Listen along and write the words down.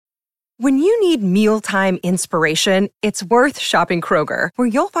When you need mealtime inspiration, it's worth shopping Kroger, where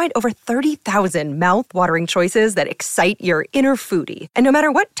you'll find over 30,000 mouth-watering choices that excite your inner foodie. And no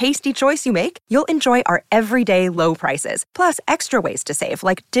matter what tasty choice you make, you'll enjoy our everyday low prices, plus extra ways to save,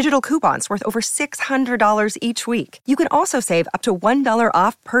 like digital coupons worth over $600 each week. You can also save up to $1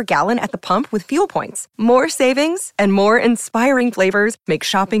 off per gallon at the pump with fuel points. More savings and more inspiring flavors make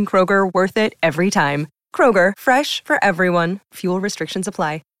shopping Kroger worth it every time. Kroger, fresh for everyone. Fuel restrictions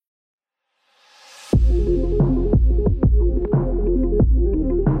apply.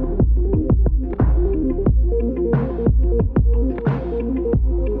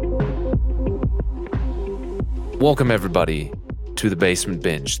 Welcome, everybody, to the Basement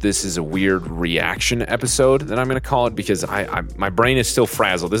Binge. This is a weird reaction episode that I'm going to call it because my brain is still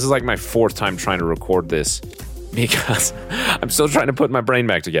frazzled. This is like my fourth time trying to record this because I'm still trying to put my brain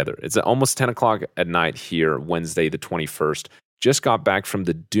back together. It's almost 10 o'clock at night here, Wednesday the 21st. Just got back from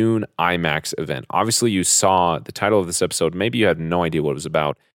the Dune IMAX event. Obviously, you saw the title of this episode. Maybe you had no idea what it was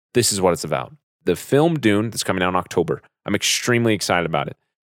about. This is what it's about. The film Dune that's coming out in October. I'm extremely excited about it.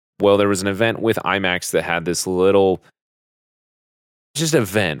 Well, there was an event with IMAX that had this little just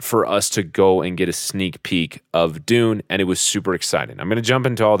event for us to go and get a sneak peek of Dune, and it was super exciting. I'm going to jump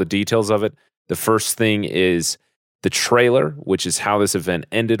into all the details of it. The first thing is the trailer, which is how this event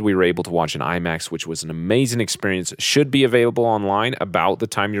ended. We were able to watch in IMAX, which was an amazing experience. Should be available online about the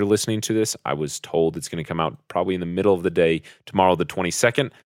time you're listening to this. I was told it's going to come out probably in the middle of the day, tomorrow the 22nd.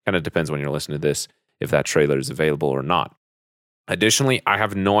 Kind of depends when you're listening to this, if that trailer is available or not. Additionally, I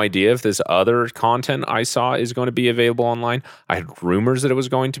have no idea if this other content I saw is going to be available online. I had rumors that it was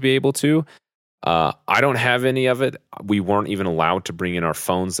going to be able to. I don't have any of it. We weren't even allowed to bring in our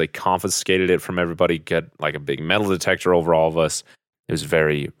phones. They confiscated it from everybody, get like a big metal detector over all of us. It was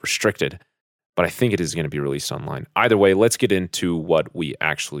very restricted, but I think it is going to be released online. Either way, let's get into what we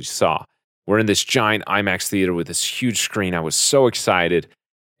actually saw. We're in this giant IMAX theater with this huge screen. I was so excited,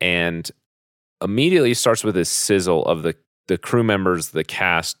 and immediately starts with this sizzle of the crew members, the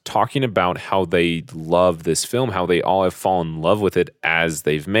cast, talking about how they love this film, how they all have fallen in love with it as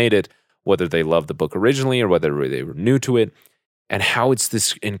they've made it, whether they loved the book originally or whether they were new to it, and how it's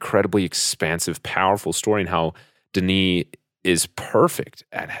this incredibly expansive, powerful story, and how Denis is perfect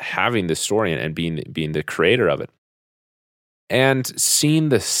at having this story and being the creator of it. And seeing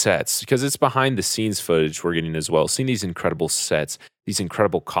the sets, because it's behind the scenes footage we're getting as well, seeing these incredible sets, these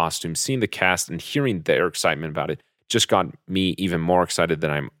incredible costumes, seeing the cast and hearing their excitement about it, just got me even more excited than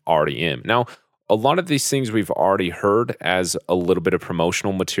I already am. Now, a lot of these things we've already heard as a little bit of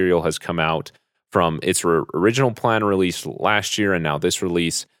promotional material has come out from its original plan release last year and now this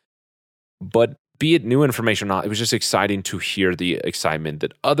release. But be it new information or not, it was just exciting to hear the excitement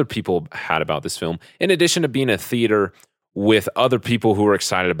that other people had about this film. In addition to being a theater with other people who were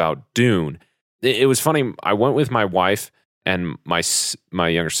excited about Dune, it was funny. I went with my wife and my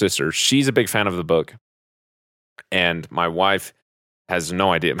younger sister. She's a big fan of the book. And my wife has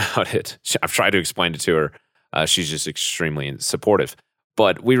no idea about it. I've tried to explain it to her. She's just extremely supportive.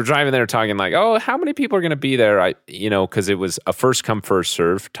 But we were driving there talking like, oh, how many people are going to be there? Because it was a first come, first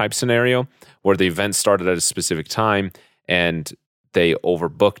serve type scenario where the event started at a specific time and they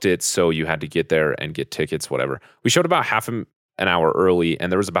overbooked it. So you had to get there and get tickets, whatever. We showed about half an hour early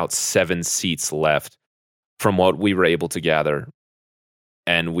and there was about 7 seats left from what we were able to gather.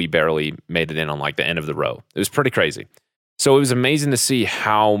 And we barely made it in on like the end of the row. It was pretty crazy. So it was amazing to see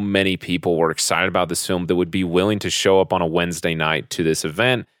how many people were excited about this film that would be willing to show up on a Wednesday night to this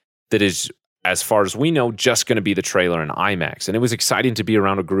event that is, as far as we know, just going to be the trailer in IMAX. And it was exciting to be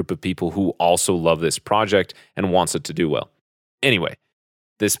around a group of people who also love this project and wants it to do well. Anyway,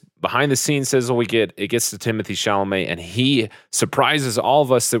 this behind the scenes sizzle we get, it gets to Timothée Chalamet, and he surprises all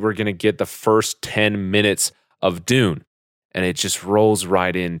of us that we're going to get the first 10 minutes of Dune. And it just rolls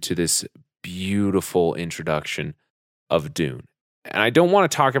right into this beautiful introduction of Dune. And I don't want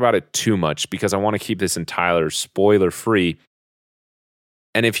to talk about it too much because I want to keep this entirely spoiler-free.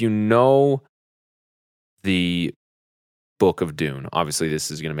 And if you know the book of Dune, obviously this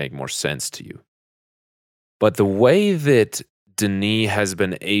is going to make more sense to you. But the way that Denis has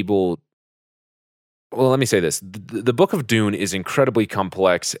been able... Well, let me say this. The book of Dune is incredibly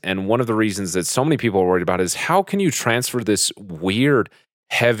complex, and one of the reasons that so many people are worried about is how can you transfer this weird,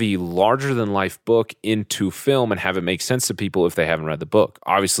 heavy, larger-than-life book into film and have it make sense to people if they haven't read the book?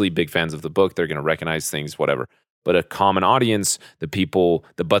 Obviously, big fans of the book, they're going to recognize things, whatever. But a common audience, the people,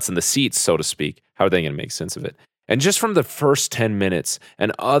 the butts in the seats, so to speak, how are they going to make sense of it? And just from the first 10 minutes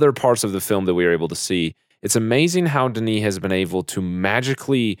and other parts of the film that we were able to see, it's amazing how Denis has been able to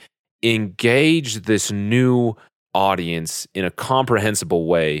magically engage this new audience in a comprehensible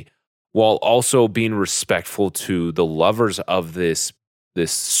way while also being respectful to the lovers of this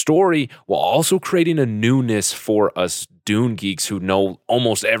story, while also creating a newness for us Dune geeks who know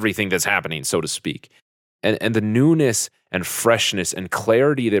almost everything that's happening, so to speak. And the newness and freshness and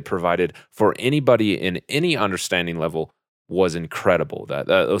clarity that it provided for anybody in any understanding level was incredible.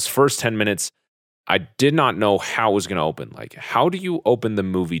 Those first 10 minutes, I did not know how it was going to open. Like, how do you open the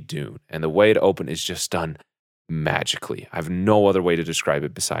movie Dune? And the way it opened is just done magically. I have no other way to describe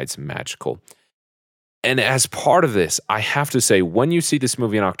it besides magical. And as part of this, I have to say, when you see this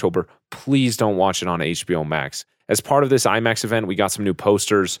movie in October, please don't watch it on HBO Max. As part of this IMAX event, we got some new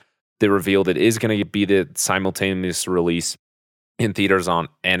posters that revealed it is going to be the simultaneous release in theaters and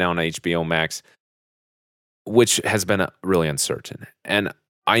on HBO Max, which has been really uncertain. And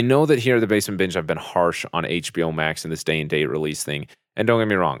I know that here at the Basement Binge, I've been harsh on HBO Max and this day and date release thing. And don't get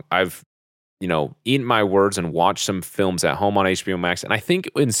me wrong, I've eaten my words and watched some films at home on HBO Max. And I think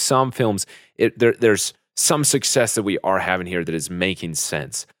in some films, there's some success that we are having here that is making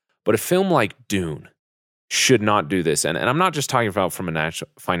sense. But a film like Dune should not do this. And I'm not just talking about from a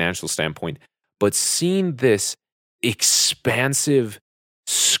financial standpoint, but seeing this expansive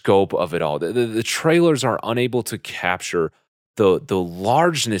scope of it all. The trailers are unable to capture the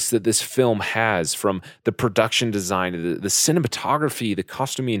largeness that this film has, from the production design, the cinematography, the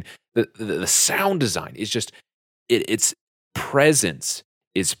costuming, the sound design. Is just its presence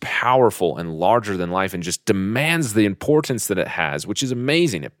is powerful and larger than life and just demands the importance that it has, which is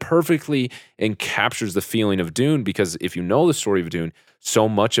amazing. It perfectly captures the feeling of Dune, because if you know the story of Dune, so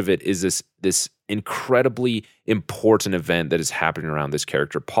much of it is this incredibly important event that is happening around this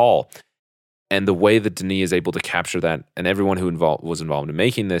character, Paul. And the way that Denis is able to capture that, and everyone who was involved in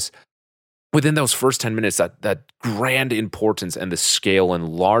making this, within those first 10 minutes, that grand importance and the scale and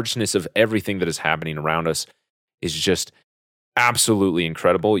largeness of everything that is happening around us is just absolutely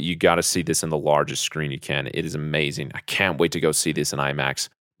incredible. You got to see this in the largest screen you can. It is amazing. I can't wait to go see this in IMAX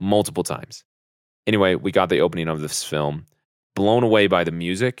multiple times. Anyway, we got the opening of this film. Blown away by the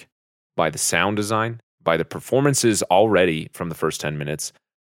music, by the sound design, by the performances already from the first 10 minutes.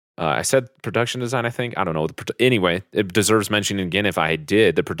 I said production design, I think. I don't know. Anyway, it deserves mentioning again if I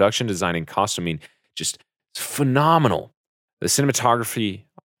did. The production design and costuming, just phenomenal. The cinematography,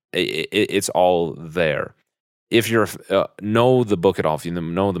 it's all there. If you know the book at all, if you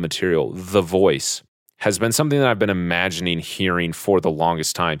know the material, the voice has been something that I've been imagining hearing for the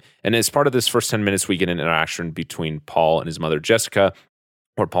longest time. And as part of this first 10 minutes, we get an interaction between Paul and his mother, Jessica,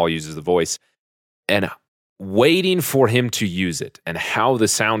 where Paul uses the voice. And waiting for him to use it and how the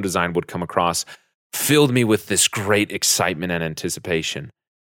sound design would come across filled me with this great excitement and anticipation.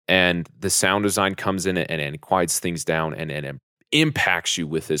 And the sound design comes in and quiets things down and it impacts you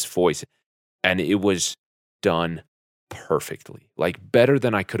with this voice. And it was done perfectly, like better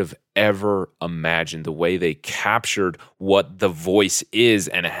than I could have ever imagined. The way they captured what the voice is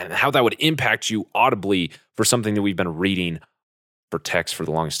and how that would impact you audibly for something that we've been reading for text for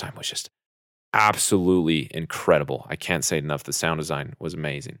the longest time was just absolutely incredible. I can't say enough. The sound design was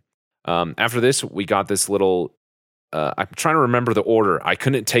amazing. After this, we got this little, I'm trying to remember the order. I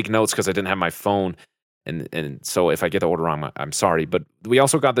couldn't take notes because I didn't have my phone. And so if I get the order wrong, I'm sorry. But we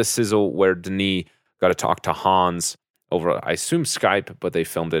also got this sizzle where Denis got to talk to Hans over, I assume Skype, but they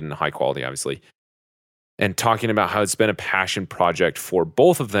filmed it in high quality, obviously. And talking about how it's been a passion project for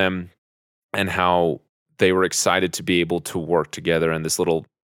both of them and how they were excited to be able to work together, and this little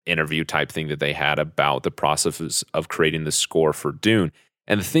interview type thing that they had about the processes of creating the score for Dune.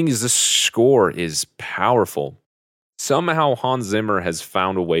 And the thing is, this score is powerful. Somehow Hans Zimmer has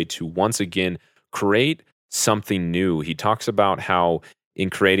found a way to once again create something new. He talks about how in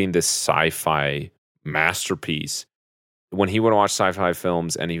creating this sci-fi masterpiece, when he would watch sci-fi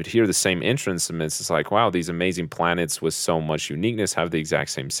films and he would hear the same instruments, it's like, wow, these amazing planets with so much uniqueness have the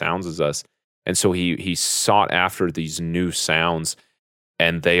exact same sounds as us. And so he sought after these new sounds.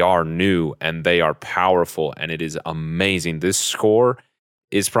 And they are new and they are powerful and it is amazing. This score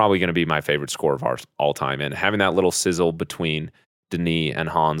is probably going to be my favorite score of all time. And having that little sizzle between Denis and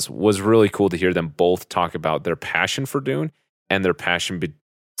Hans was really cool to hear them both talk about their passion for Dune and their passion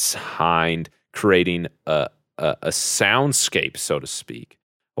behind creating a soundscape, so to speak.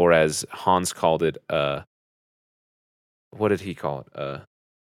 Or as Hans called it, what did he call it?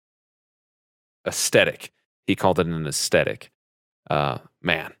 Aesthetic. He called it an aesthetic.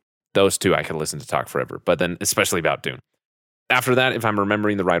 Man, those two I could listen to talk forever, but then especially about Dune. After that, if I'm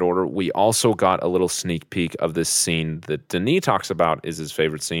remembering the right order, we also got a little sneak peek of this scene that Denis talks about is his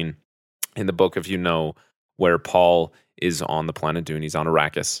favorite scene in the book, if you know, where Paul is on the planet Dune. He's on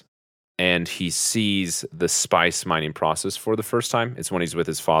Arrakis, and he sees the spice mining process for the first time. It's when he's with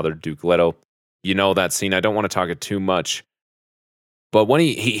his father, Duke Leto. You know that scene. I don't want to talk it too much, but when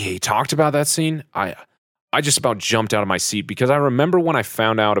he talked about that scene, I just about jumped out of my seat because I remember when I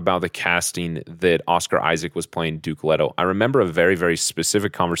found out about the casting that Oscar Isaac was playing Duke Leto. I remember a very, very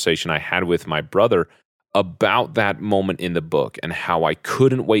specific conversation I had with my brother about that moment in the book and how I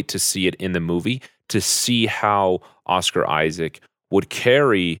couldn't wait to see it in the movie, to see how Oscar Isaac would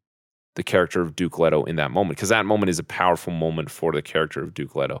carry the character of Duke Leto in that moment, because that moment is a powerful moment for the character of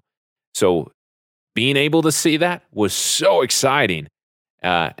Duke Leto. So being able to see that was so exciting.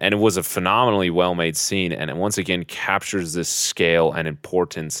 And it was a phenomenally well-made scene, and it once again captures this scale and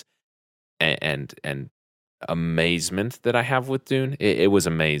importance and amazement that I have with Dune. It was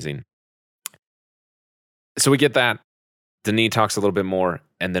amazing. So we get that. Denis talks a little bit more,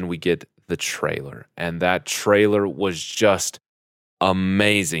 and then we get the trailer, and that trailer was just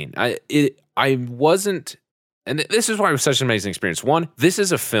amazing. I wasn't, and this is why it was such an amazing experience. One, this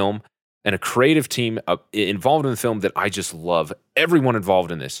is a film and a creative team involved in the film that I just love. Everyone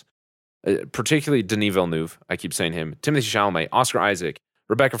involved in this, particularly Denis Villeneuve. I keep saying him. Timothée Chalamet, Oscar Isaac,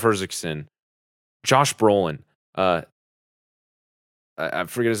 Rebecca Ferguson, Josh Brolin. I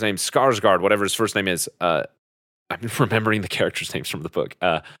forget his name. Skarsgård, whatever his first name is. I'm remembering the characters' names from the book.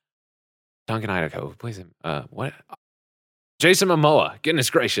 Duncan Idaho, who plays him? What? Jason Momoa. Goodness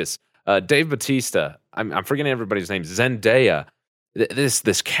gracious. Dave Bautista. I'm forgetting everybody's names. Zendaya.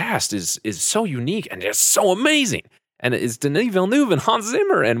 This cast is so unique and it's so amazing. And it's Denis Villeneuve and Hans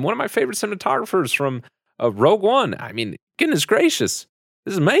Zimmer and one of my favorite cinematographers from Rogue One. I mean, goodness gracious.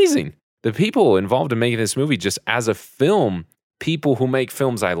 This is amazing. The people involved in making this movie, just as a film, people who make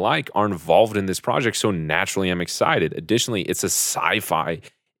films I like are involved in this project. So naturally, I'm excited. Additionally, it's a sci-fi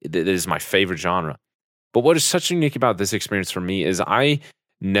that is my favorite genre. But what is such unique about this experience for me is I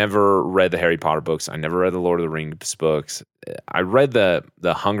never read the Harry Potter books. I never read the Lord of the Rings books. I read the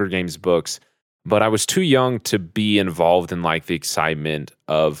Hunger Games books, but I was too young to be involved in like the excitement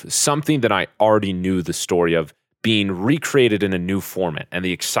of something that I already knew the story of being recreated in a new format, and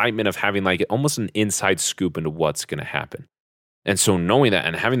the excitement of having like almost an inside scoop into what's going to happen. And so knowing that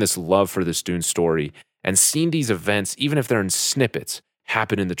and having this love for this Dune story and seeing these events, even if they're in snippets,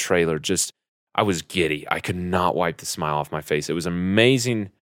 happen in the trailer, just I was giddy. I could not wipe the smile off my face. It was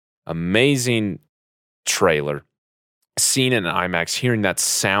amazing, amazing trailer. Seeing it in IMAX, hearing that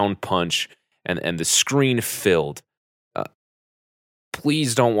sound punch and the screen filled.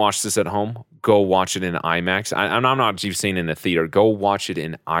 Please don't watch this at home. Go watch it in IMAX. I'm not just saying in a theater. Go watch it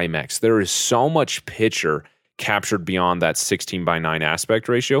in IMAX. There is so much picture captured beyond that 16:9 aspect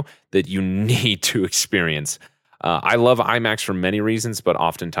ratio that you need to experience. I love IMAX for many reasons, but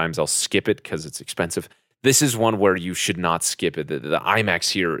oftentimes I'll skip it because it's expensive. This is one where you should not skip it. The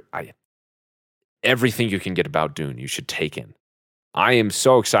IMAX here, everything you can get about Dune, you should take in. I am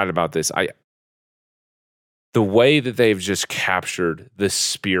so excited about this. The way that they've just captured the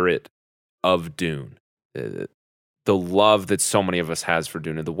spirit of Dune, the love that so many of us has for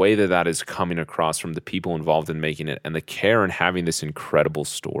Dune, and the way that that is coming across from the people involved in making it, and the care in having this incredible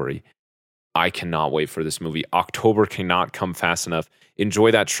story. I cannot wait for this movie. October cannot come fast enough.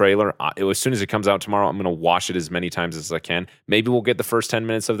 Enjoy that trailer. As soon as it comes out tomorrow, I'm going to watch it as many times as I can. Maybe we'll get the first 10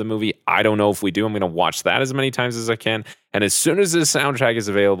 minutes of the movie. I don't know if we do. I'm going to watch that as many times as I can. And as soon as this soundtrack is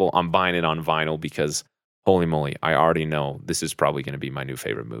available, I'm buying it on vinyl because, holy moly, I already know this is probably going to be my new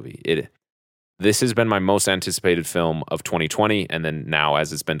favorite movie. This has been my most anticipated film of 2020, and then now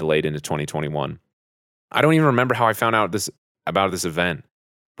as it's been delayed into 2021. I don't even remember how I found out about this event.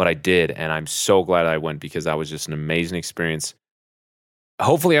 But I did, and I'm so glad I went because that was just an amazing experience.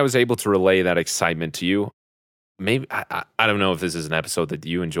 Hopefully, I was able to relay that excitement to you. Maybe I don't know if this is an episode that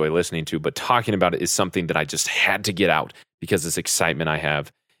you enjoy listening to, but talking about it is something that I just had to get out because this excitement I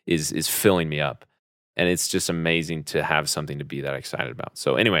have is filling me up. And it's just amazing to have something to be that excited about.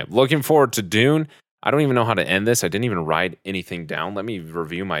 So anyway, looking forward to Dune. I don't even know how to end this. I didn't even write anything down. Let me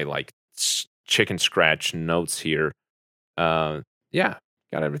review my chicken scratch notes here. Yeah.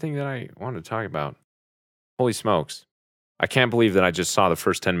 Got everything that I wanted to talk about. Holy smokes. I can't believe that I just saw the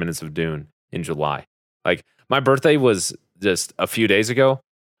first 10 minutes of Dune in July. Like, my birthday was just a few days ago.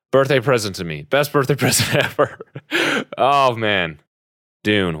 Birthday present to me. Best birthday present ever. Oh, man.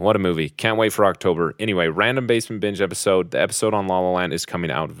 Dune, what a movie. Can't wait for October. Anyway, Random Basement Binge episode. The episode on La La Land is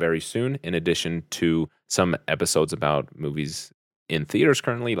coming out very soon, in addition to some episodes about movies in theaters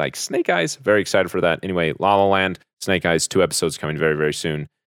currently, like Snake Eyes. Very excited for that. Anyway, La La Land, Snake Eyes, 2 episodes coming very, very soon.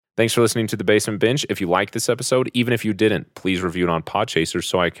 Thanks for listening to The Basement Binge. If you like this episode, even if you didn't, please review it on Podchaser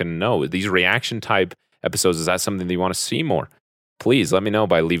so I can know. These reaction type episodes, is that something that you want to see more? please let me know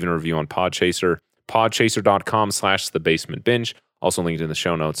by leaving a review on Podchaser, podchaser.com/thebasementbinge, also linked in the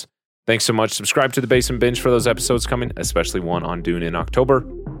show notes. Thanks so much. Subscribe to The Basement Binge for those episodes coming, especially one on Dune in October.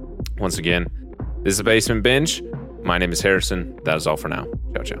 Once again, this is The Basement Binge. My name is Harrison. That is all for now.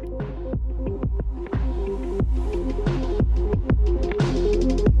 Ciao, ciao.